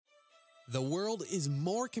The world is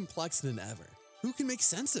more complex than ever. Who can make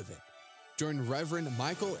sense of it? Join Reverend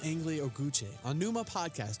Michael Angley Oguche on Numa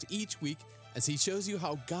Podcast each week as he shows you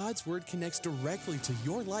how God's Word connects directly to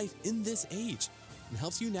your life in this age and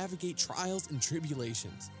helps you navigate trials and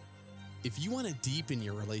tribulations. If you want to deepen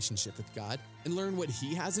your relationship with God and learn what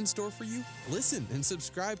He has in store for you, listen and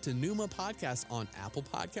subscribe to Numa Podcast on Apple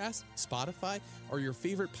Podcasts, Spotify, or your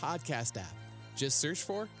favorite podcast app. Just search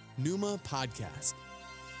for Numa Podcast.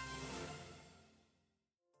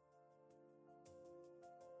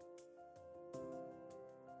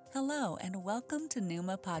 Hello and welcome to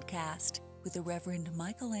Numa Podcast with the Reverend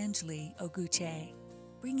Michael Angley Oguche,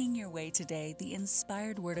 bringing your way today the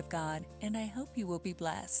inspired Word of God, and I hope you will be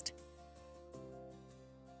blessed.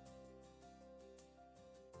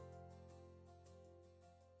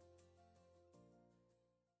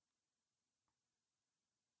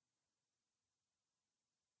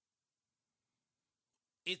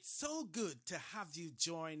 It's so good to have you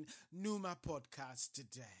join Numa Podcast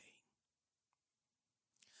today.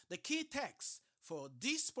 The key text for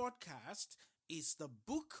this podcast is the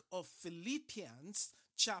book of Philippians,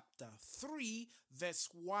 chapter 3, verse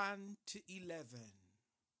 1 to 11.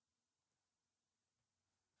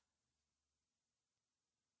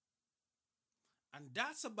 And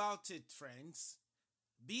that's about it, friends.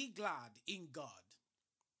 Be glad in God.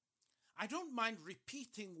 I don't mind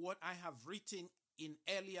repeating what I have written in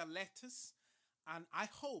earlier letters, and I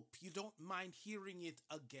hope you don't mind hearing it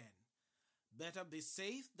again. Better be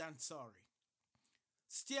safe than sorry.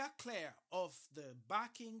 Steer clear of the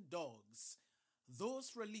barking dogs,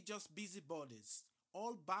 those religious busybodies,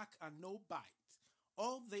 all bark and no bite.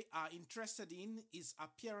 All they are interested in is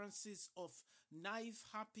appearances of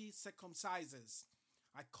knife-happy circumcisers,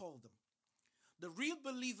 I call them. The real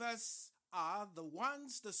believers are the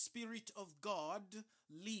ones the Spirit of God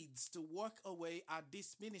leads to work away at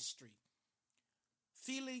this ministry,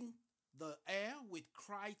 filling the air with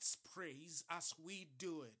Christ's praise as we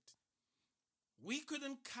do it. We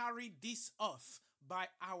couldn't carry this off by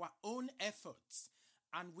our own efforts,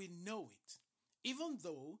 and we know it, even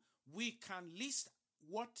though we can list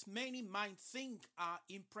what many might think are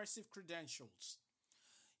impressive credentials.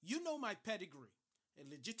 You know my pedigree: a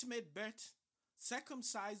legitimate birth,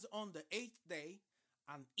 circumcised on the 8th day,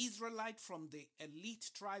 an Israelite from the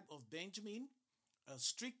elite tribe of Benjamin, a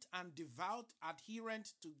strict and devout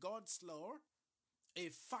adherent to God's law, a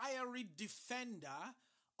fiery defender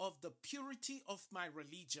of the purity of my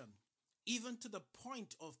religion, even to the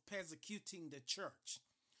point of persecuting the church,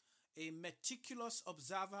 a meticulous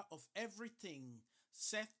observer of everything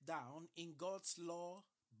set down in God's law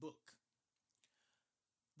book.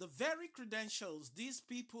 The very credentials these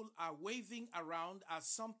people are waving around as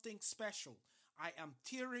something special, I am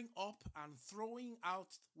tearing up and throwing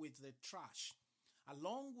out with the trash,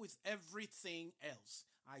 along with everything else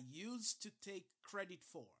I used to take credit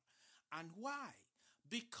for. And why?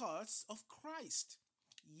 Because of Christ.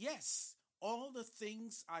 Yes, all the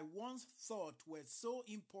things I once thought were so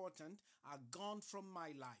important are gone from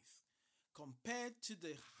my life, compared to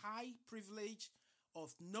the high privilege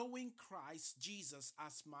of knowing Christ Jesus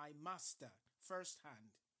as my master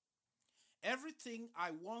firsthand. Everything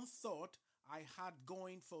I once thought I had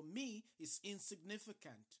going for me is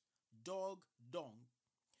insignificant, dog dung.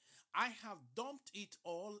 I have dumped it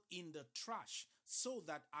all in the trash so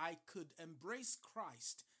that I could embrace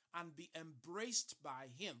Christ and be embraced by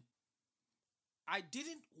Him. I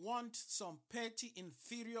didn't want some petty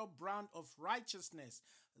inferior brand of righteousness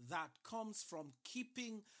that comes from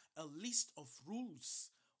keeping a list of rules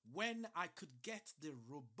when I could get the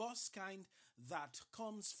robust kind that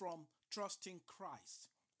comes from trusting Christ,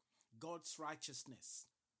 God's righteousness.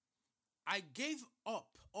 I gave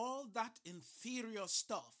up all that inferior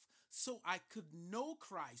stuff so I could know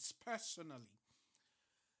Christ personally,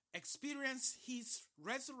 experience His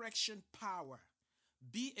resurrection power,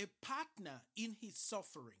 be a partner in His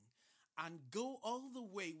suffering, and go all the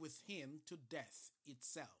way with Him to death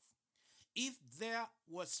itself. If there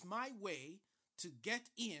was my way to get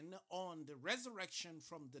in on the resurrection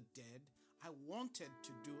from the dead, I wanted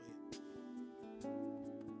to do it.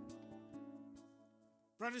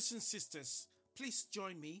 Brothers and sisters, please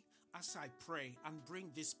join me as I pray and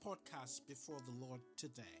bring this podcast before the Lord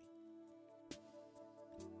today.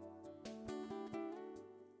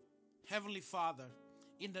 Heavenly Father,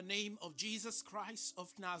 in the name of Jesus Christ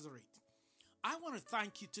of Nazareth, I want to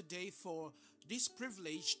thank you today for this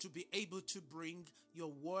privilege to be able to bring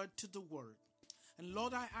your word to the world. And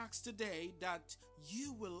Lord, I ask today that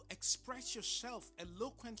you will express yourself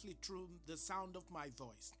eloquently through the sound of my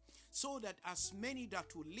voice, so that as many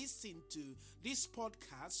that will listen to this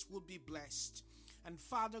podcast will be blessed. And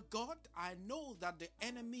Father God, I know that the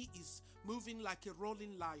enemy is moving like a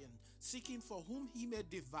rolling lion, seeking for whom he may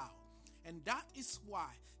devour. And that is why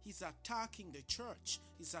he's attacking the church.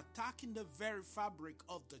 He's attacking the very fabric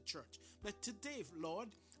of the church. But today, Lord,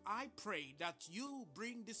 I pray that you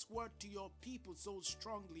bring this word to your people so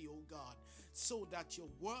strongly, O God, so that your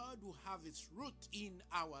word will have its root in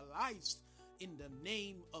our lives. In the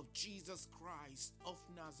name of Jesus Christ of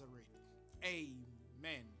Nazareth.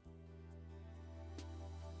 Amen.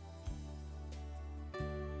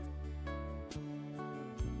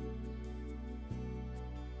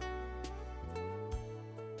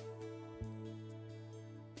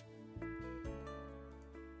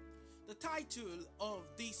 The title of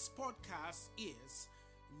this podcast is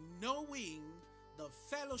Knowing the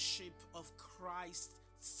Fellowship of Christ's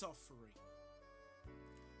Suffering.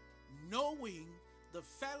 Knowing the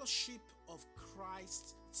fellowship of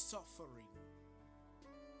Christ's suffering.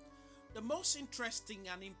 The most interesting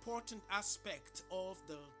and important aspect of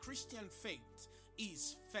the Christian faith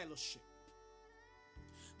is fellowship.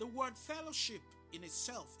 The word fellowship in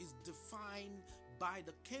itself is defined by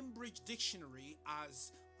the Cambridge Dictionary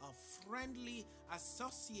as a friendly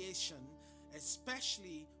association,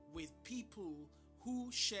 especially with people who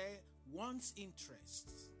share one's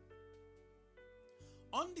interests.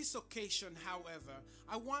 On this occasion, however,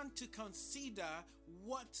 I want to consider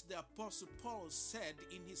what the Apostle Paul said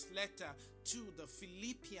in his letter to the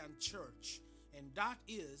Philippian church, and that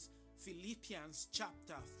is Philippians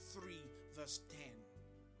chapter 3 verse 10.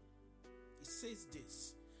 It says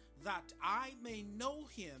this, that I may know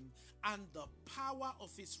him and the power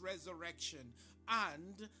of his resurrection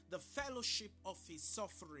and the fellowship of his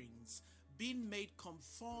sufferings, being made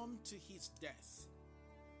conformed to his death.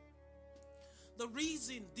 The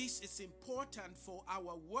reason this is important for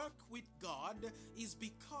our work with God is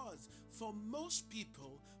because for most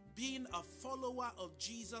people, being a follower of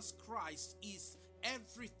Jesus Christ is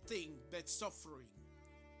everything but suffering.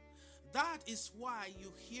 That is why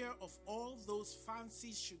you hear of all those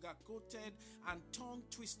fancy sugar-coated and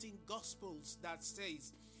tongue-twisting gospels that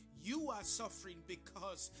says, you are suffering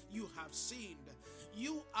because you have sinned.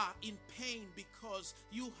 You are in pain because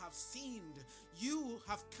you have sinned. You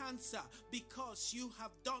have cancer because you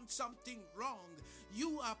have done something wrong.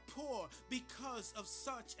 You are poor because of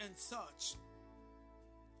such and such.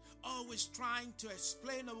 Always trying to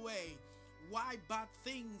explain away why bad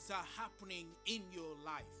things are happening in your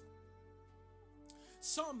life.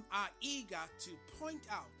 Some are eager to point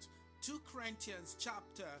out 2 Corinthians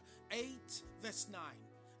chapter 8 verse 9.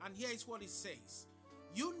 And here is what it says.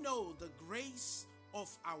 You know the grace of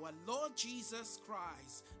our Lord Jesus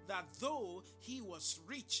Christ, that though he was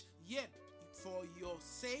rich, yet for your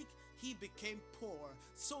sake he became poor,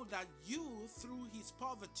 so that you through his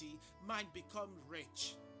poverty might become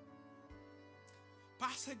rich.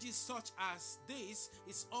 Passages such as this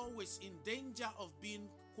is always in danger of being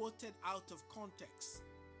quoted out of context,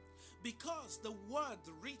 because the word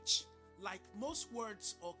rich, like most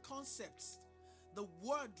words or concepts, the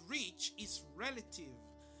word rich is relative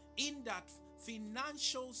in that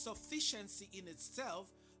financial sufficiency in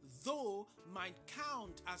itself, though might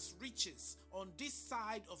count as riches on this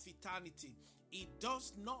side of eternity, it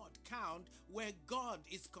does not count where God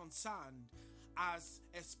is concerned, as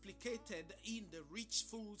explicated in the rich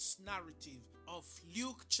fool's narrative of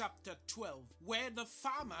Luke chapter 12, where the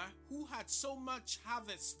farmer who had so much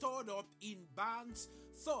harvest stored up in barns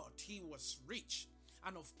thought he was rich.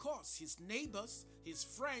 And of course, his neighbors, his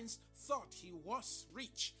friends thought he was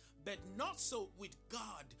rich, but not so with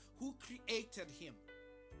God who created him.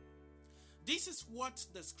 This is what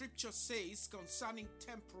the scripture says concerning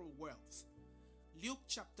temporal wealth. Luke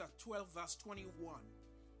chapter 12 verse 21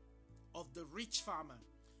 of the rich farmer.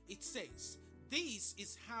 It says, this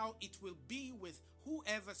is how it will be with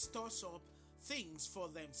whoever stores up things for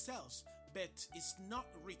themselves, but is not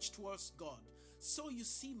rich towards God. So you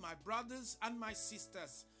see, my brothers and my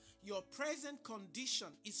sisters, your present condition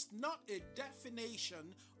is not a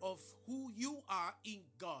definition of who you are in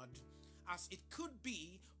God, as it could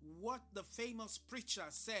be what the famous preacher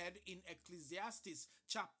said in Ecclesiastes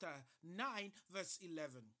chapter 9 verse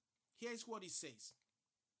 11. Here's what he says.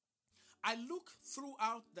 I looked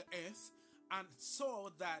throughout the earth and saw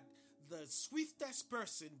that the swiftest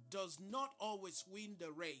person does not always win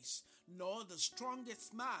the race, nor the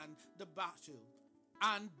strongest man the battle,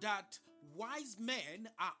 and that wise men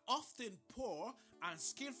are often poor and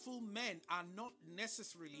skillful men are not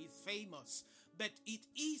necessarily famous, but it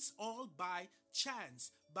is all by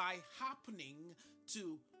chance, by happening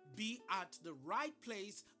to be at the right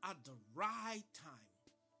place at the right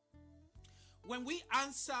time. When we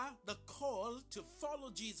answer the call to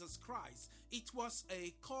follow Jesus Christ, it was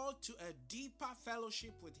a call to a deeper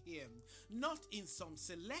fellowship with Him, not in some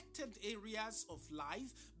selected areas of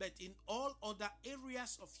life, but in all other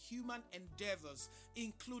areas of human endeavors,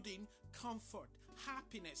 including comfort,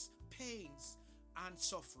 happiness, pains, and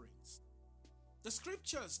sufferings. The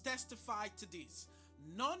scriptures testify to this.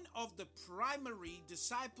 None of the primary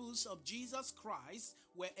disciples of Jesus Christ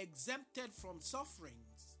were exempted from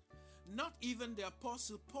sufferings. Not even the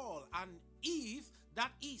Apostle Paul. And if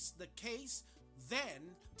that is the case,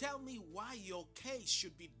 then tell me why your case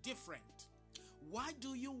should be different. Why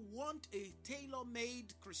do you want a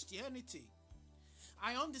tailor-made Christianity?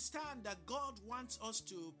 I understand that God wants us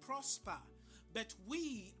to prosper, but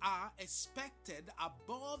we are expected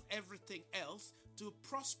above everything else to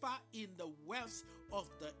prosper in the wealth of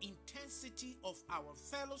the intensity of our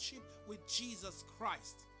fellowship with Jesus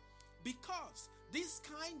Christ. Because this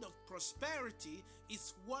kind of prosperity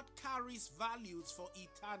is what carries values for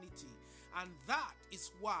eternity, and that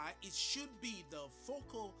is why it should be the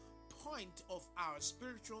focal point of our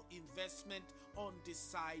spiritual investment on this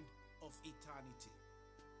side of eternity.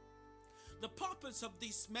 The purpose of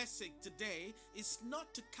this message today is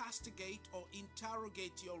not to castigate or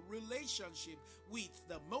interrogate your relationship with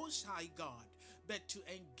the Most High God, but to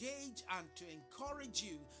engage and to encourage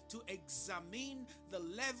you to examine the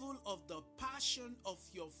level of the passion of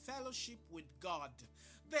your fellowship with God.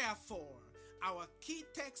 Therefore, our key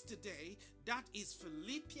text today, that is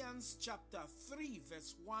Philippians chapter 3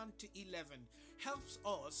 verse 1 to 11, helps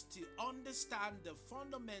us to understand the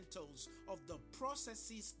fundamentals of the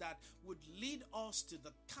processes that would lead us to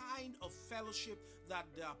the kind of fellowship that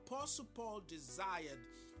the Apostle Paul desired,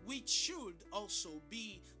 which should also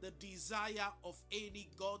be the desire of any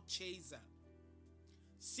God chaser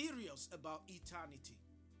serious about eternity.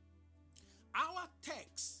 Our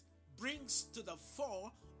text brings to the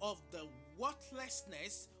fore of the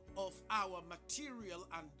worthlessness of our material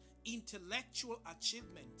and intellectual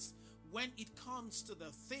achievements when it comes to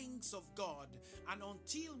the things of God, and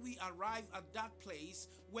until we arrive at that place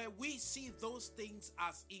where we see those things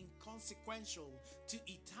as inconsequential to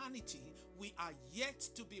eternity, we are yet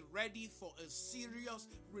to be ready for a serious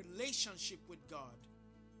relationship with God.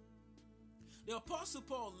 The Apostle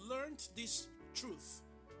Paul learned this truth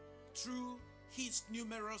through his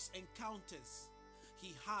numerous encounters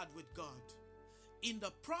he had with God. In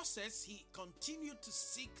the process, he continued to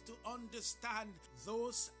seek to understand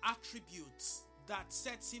those attributes that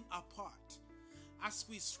sets him apart. As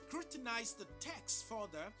we scrutinize the text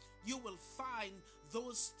further, you will find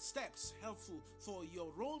those steps helpful for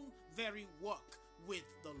your own very work with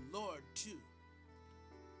the Lord too.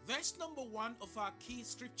 Verse number 1 of our key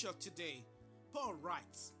scripture today, Paul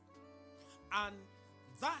writes, "And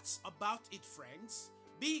that's about it, friends.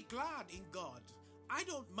 Be glad in God." I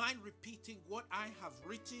don't mind repeating what I have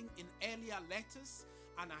written in earlier letters,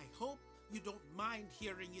 and I hope you don't mind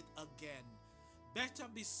hearing it again. Better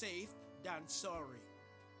be safe than sorry.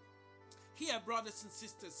 Here, brothers and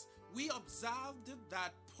sisters, we observed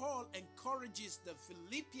that Paul encourages the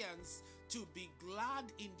Philippians to be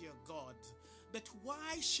glad in their God. But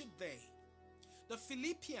why should they? The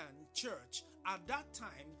Philippian church at that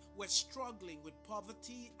time were struggling with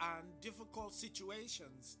poverty and difficult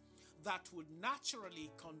situations that would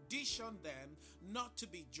naturally condition them not to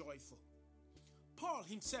be joyful. Paul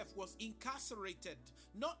himself was incarcerated,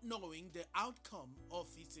 not knowing the outcome of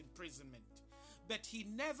his imprisonment, but he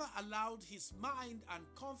never allowed his mind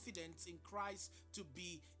and confidence in Christ to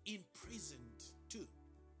be imprisoned too.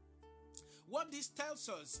 What this tells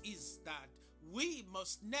us is that we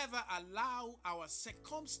must never allow our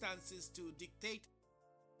circumstances to dictate.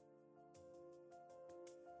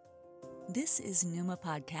 This is Numa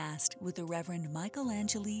Podcast with the Reverend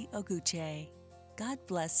Michelangelo Oguche. God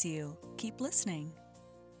bless you. Keep listening.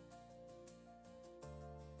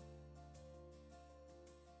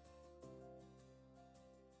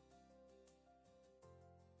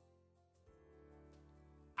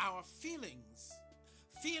 Our feelings.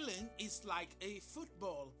 Feeling is like a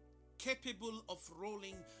football capable of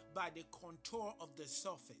rolling by the contour of the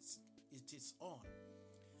surface it is on.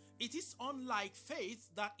 It is unlike faith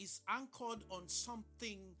that is anchored on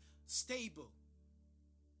something stable,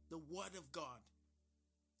 the Word of God.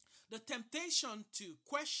 The temptation to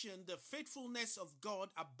question the faithfulness of God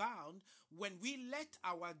abound when we let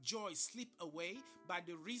our joy slip away by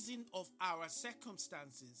the reason of our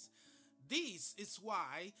circumstances. This is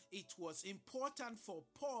why it was important for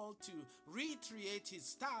Paul to reiterate his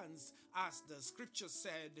stance, as the scripture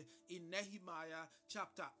said in Nehemiah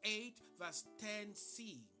chapter 8 verse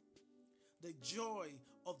 10c. The joy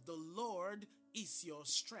of the Lord is your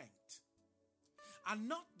strength. and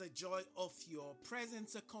not the joy of your present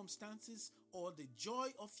circumstances or the joy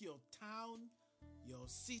of your town, your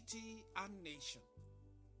city, and nation.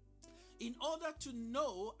 In order to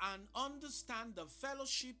know and understand the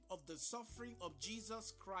fellowship of the suffering of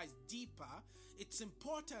Jesus Christ deeper, it's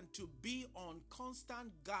important to be on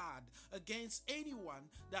constant guard against anyone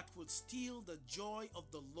that would steal the joy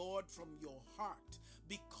of the Lord from your heart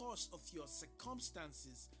because of your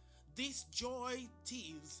circumstances. These joy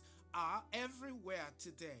thieves are everywhere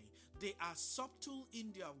today. They are subtle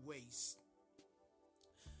in their ways.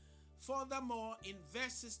 Furthermore, in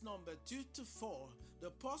verses number 2 to 4, the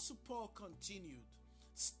Apostle Paul continued,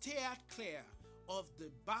 "Steer clear of the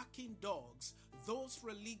barking dogs, those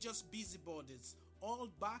religious busybodies, all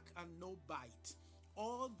bark and no bite.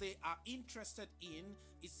 All they are interested in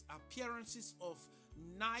is appearances of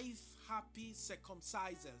knife-happy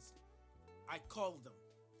circumcisers, I call them.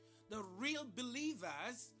 The real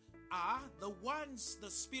believers are the ones the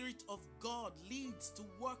Spirit of God leads to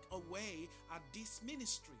work away at this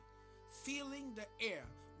ministry, filling the air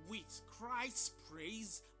with Christ's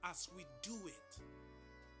praise as we do it."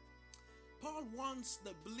 Paul warns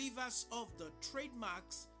the believers of the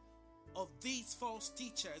trademarks of these false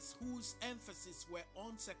teachers whose emphasis were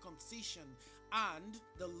on circumcision and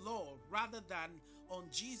the law rather than on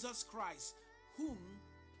Jesus Christ, whom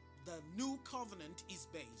the new covenant is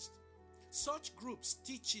based. Such groups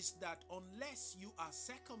teaches that unless you are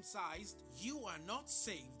circumcised, you are not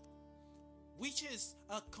saved, which is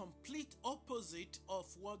a complete opposite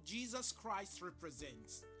of what Jesus Christ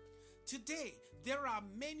represents. Today, there are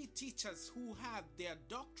many teachers who have their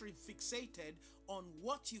doctrine fixated on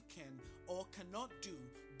what you can or cannot do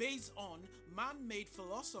based on man-made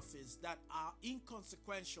philosophies that are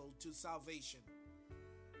inconsequential to salvation.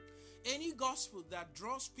 Any gospel that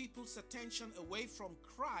draws people's attention away from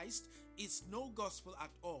Christ is no gospel at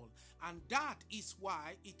all, and that is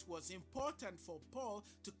why it was important for Paul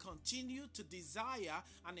to continue to desire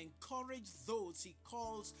and encourage those he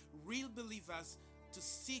calls real believers to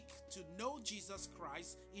seek to know Jesus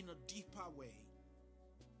Christ in a deeper way.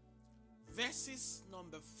 Verses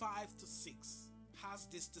number 5 to 6 has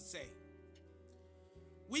this to say: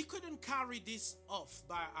 "We couldn't carry this off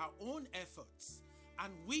by our own efforts,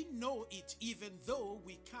 and we know it even though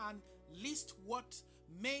we can list what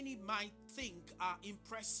many might think are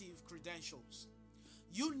impressive credentials.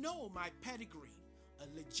 You know my pedigree, a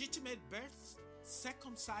legitimate birth,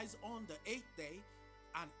 circumcised on the 8th day,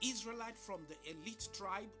 an Israelite from the elite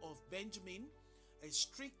tribe of Benjamin, a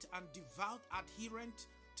strict and devout adherent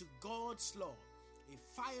to God's law, a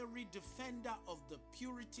fiery defender of the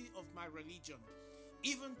purity of my religion,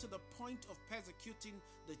 even to the point of persecuting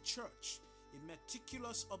the church, a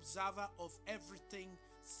meticulous observer of everything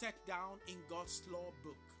set down in God's law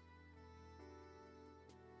book."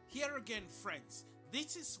 Here again, friends,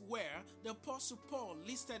 this is where the Apostle Paul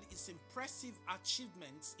listed his impressive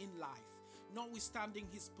achievements in life, notwithstanding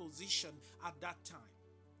his position at that time.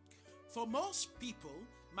 For most people,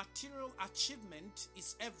 material achievement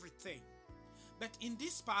is everything. But in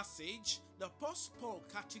this passage, the Apostle Paul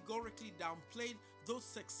categorically downplayed those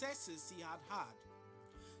successes he had had.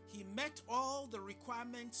 He met all the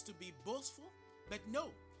requirements to be boastful, but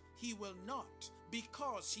no, he will not,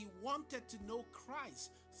 because he wanted to know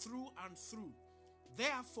Christ through and through.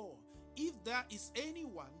 Therefore, if there is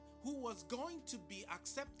anyone who was going to be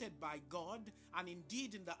accepted by God and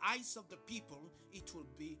indeed in the eyes of the people, it will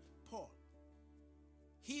be Paul.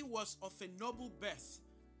 He was of a noble birth,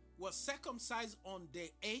 was circumcised on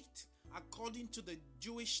day 8 according to the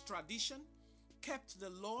Jewish tradition, kept the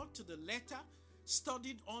law to the letter,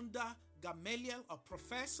 studied under Gamaliel, a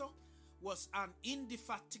professor, was an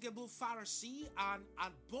indefatigable Pharisee, and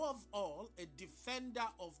above all, a defender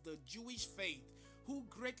of the Jewish faith who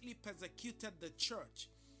greatly persecuted the church.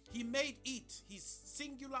 He made it his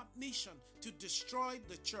singular mission to destroy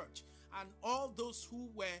the church and all those who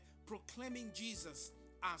were proclaiming Jesus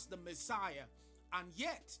as the Messiah, and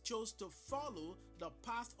yet chose to follow the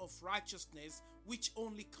path of righteousness, which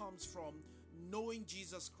only comes from knowing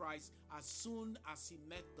Jesus Christ as soon as he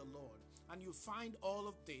met the Lord. And you find all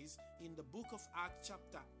of this in the book of Acts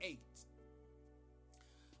chapter 8.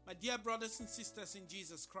 My dear brothers and sisters in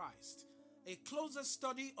Jesus Christ, a closer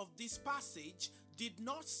study of this passage did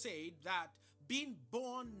not say that being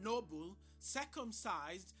born noble,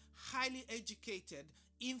 circumcised, highly educated,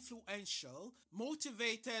 influential,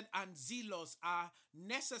 motivated, and zealous are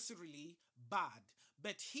necessarily bad.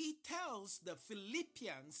 But he tells the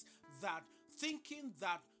Philippians that thinking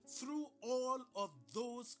that through all of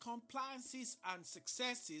those compliances and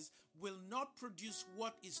successes will not produce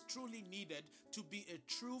what is truly needed to be a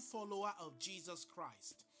true follower of Jesus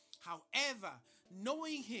Christ. However,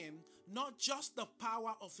 knowing him, not just the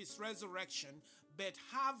power of his resurrection, but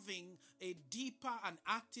having a deeper and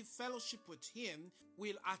active fellowship with him,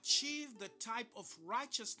 will achieve the type of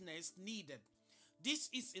righteousness needed. This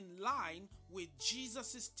is in line with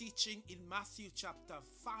Jesus' teaching in Matthew chapter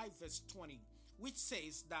 5 verse 20, which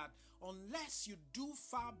says that unless you do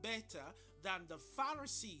far better than the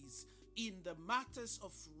Pharisees in the matters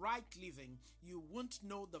of right living, you won't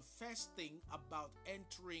know the first thing about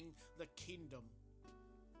entering the kingdom.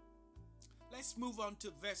 Let's move on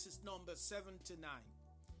to verses number 7 to 9.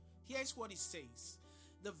 Here's what it says.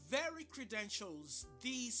 The very credentials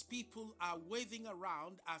these people are waving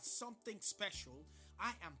around as something special,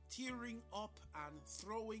 I am tearing up and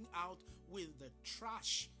throwing out with the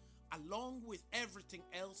trash, along with everything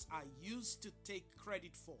else I used to take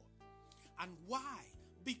credit for. And why?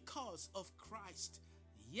 Because of Christ.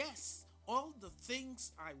 Yes, all the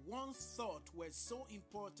things I once thought were so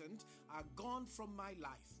important are gone from my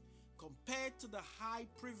life, compared to the high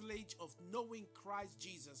privilege of knowing Christ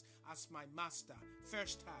Jesus as my master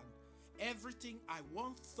firsthand. Everything I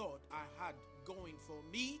once thought I had going for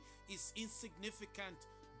me is insignificant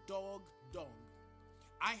dog dung.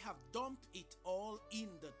 I have dumped it all in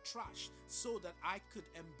the trash so that I could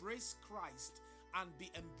embrace Christ and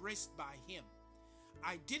be embraced by him.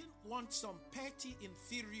 I didn't want some petty,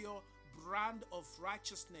 inferior brand of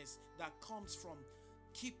righteousness that comes from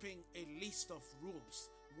keeping a list of rules,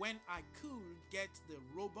 when I could get the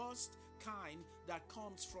robust kind that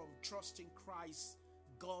comes from trusting Christ,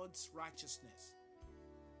 God's righteousness.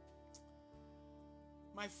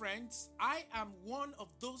 My friends, I am one of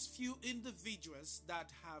those few individuals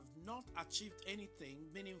that have not achieved anything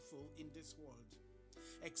meaningful in this world,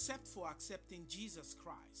 except for accepting Jesus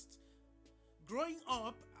Christ. Growing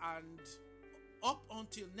up and up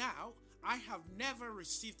until now, I have never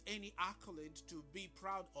received any accolade to be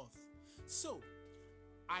proud of. So,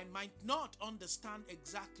 I might not understand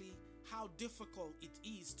exactly how difficult it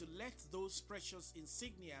is to let those precious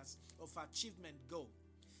insignias of achievement go.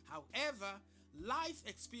 However, life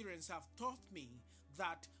experience have taught me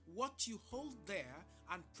that what you hold there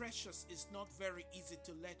and precious is not very easy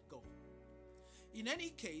to let go. In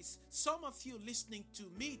any case, some of you listening to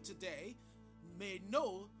me today may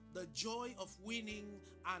know the joy of winning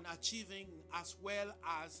and achieving, as well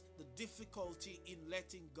as the difficulty in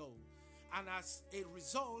letting go. And as a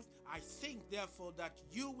result, I think therefore that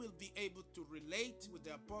you will be able to relate with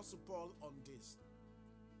the Apostle Paul on this.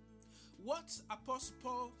 What Apostle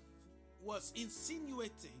Paul was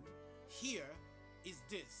insinuating here is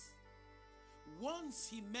this. Once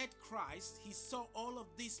he met Christ, he saw all of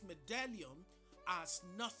this medallion as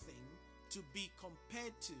nothing to be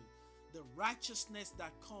compared to the righteousness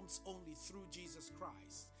that comes only through Jesus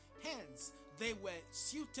Christ. Hence, they were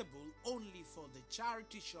suitable only for the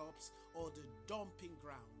charity shops or the dumping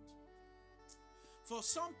ground. For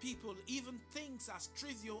some people, even things as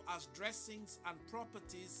trivial as dressings and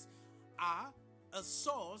properties are a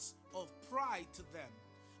source of pride to them,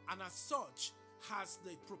 and as such has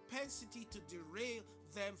the propensity to derail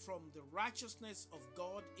them from the righteousness of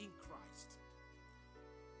God in Christ.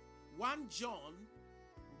 1 John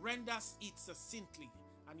renders it succinctly,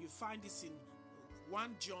 and you find this in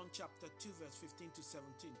 1 John chapter 2 verse 15 to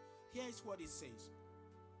 17. Here is what it says.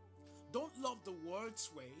 Don't love the world's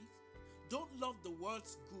ways. Don't love the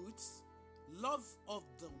world's goods. Love of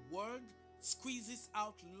the world squeezes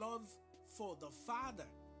out love for the Father.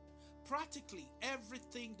 Practically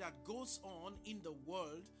everything that goes on in the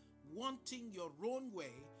world, wanting your own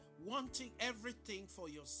way, wanting everything for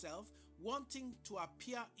yourself, wanting to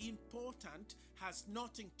appear important, has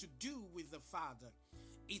nothing to do with the Father.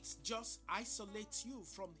 It just isolates you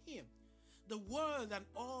from him. The world and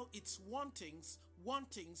all its wanting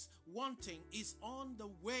is on the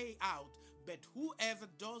way out, but whoever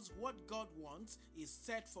does what God wants is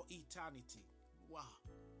set for eternity. Wow.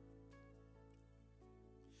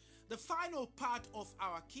 The final part of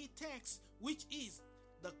our key text, which is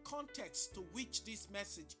the context to which this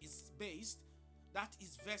message is based, that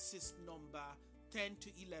is verses number 10 to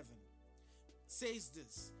 11, says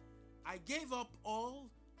this. I gave up all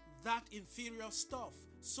that inferior stuff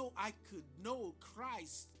so I could know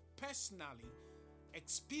Christ personally,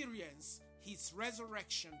 experience his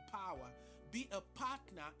resurrection power, be a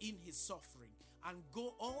partner in his suffering, and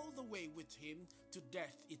go all the way with him to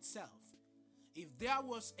death itself. If there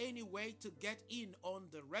was any way to get in on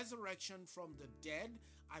the resurrection from the dead,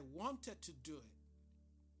 I wanted to do it.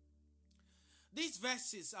 These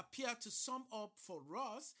verses appear to sum up for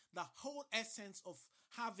us the whole essence of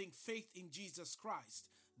having faith in Jesus Christ.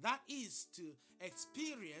 That is to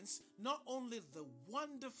experience not only the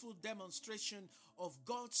wonderful demonstration of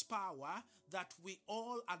God's power that we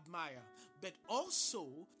all admire, but also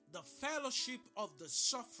the fellowship of the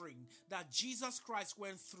suffering that Jesus Christ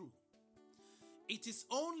went through. It is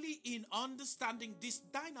only in understanding these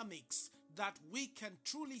dynamics that we can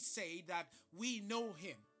truly say that we know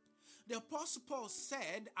him. The Apostle Paul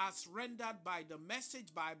said, as rendered by the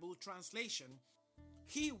Message Bible translation,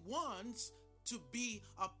 he wants to be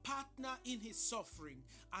a partner in his suffering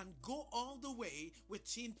and go all the way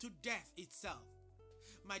with him to death itself.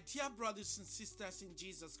 My dear brothers and sisters in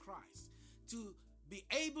Jesus Christ, to be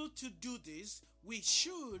able to do this, we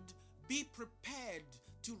should be prepared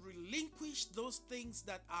to relinquish those things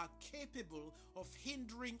that are capable of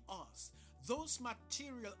hindering us, those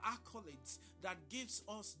material accolades that gives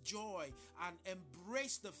us joy, and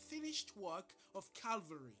embrace the finished work of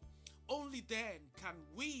Calvary. Only then can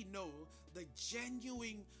we know the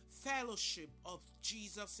genuine fellowship of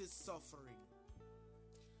Jesus' suffering.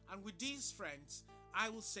 And with these, friends, I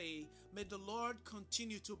will say, may the Lord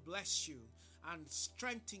continue to bless you and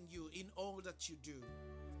strengthen you in all that you do.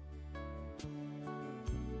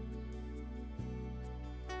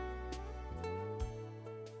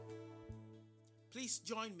 Please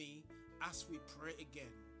join me as we pray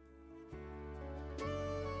again.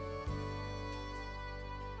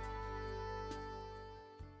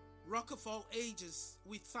 Rock of all ages,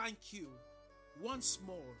 we thank you once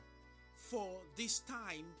more for this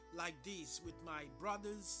time like this with my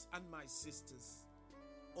brothers and my sisters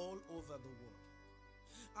all over the world.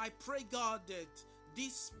 I pray, God, that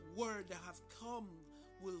this word that have come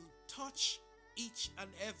will touch each and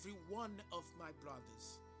every one of my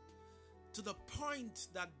brothers to the point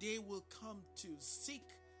that they will come to seek,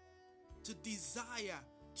 to desire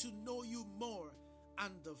to know you more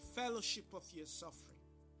and the fellowship of your suffering.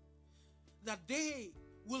 That they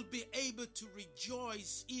will be able to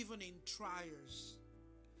rejoice even in trials,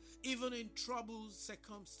 even in troubled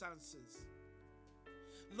circumstances.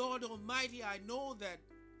 Lord Almighty, I know that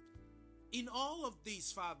in all of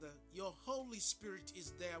these, Father, your Holy Spirit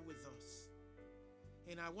is there with us.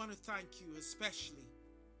 And I want to thank you especially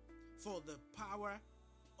for the power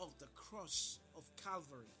of the cross of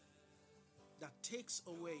Calvary that takes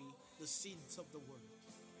away the sins of the world.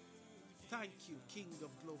 Thank you, King of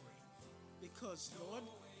Glory. Because, Lord,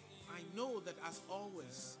 I know that as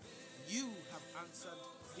always, you have answered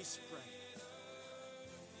this prayer.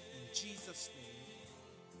 In Jesus' name,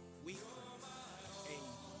 we pray. Amen.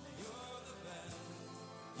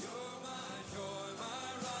 You're my joy, my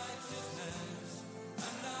righteousness,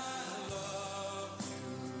 and I love you,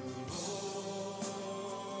 Lord.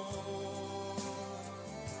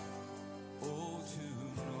 Oh, to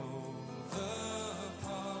know the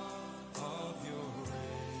power of your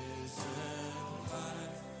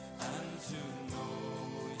and to know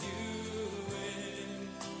you in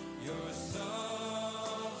your suffering,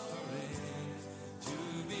 to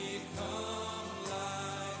become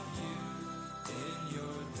like you in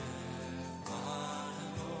your death, my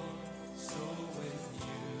Lord. So with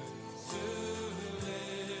you to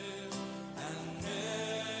live and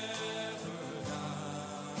never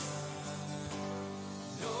die,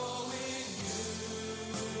 knowing you,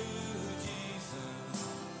 Jesus.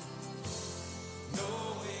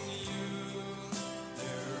 Knowing you,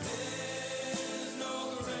 there is no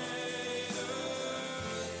greater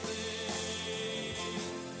thing.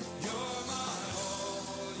 You're my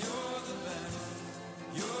all, you're the best.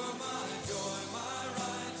 You're my joy, my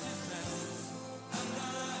righteousness, and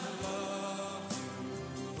I love you,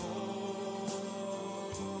 Lord.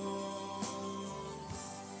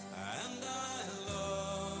 And I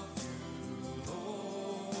love you, Lord.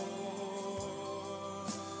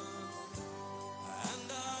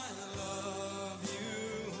 And I love you,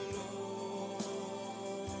 Lord.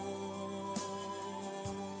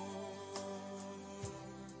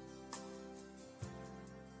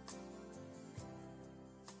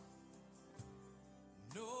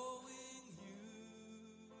 Knowing you,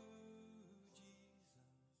 Jesus.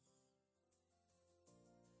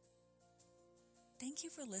 Thank you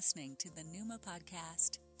for listening to the Pneuma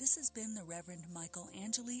Podcast. This has been the Reverend Michael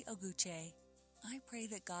Angeli Oguche. I pray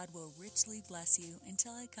that God will richly bless you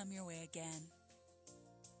until I come your way again.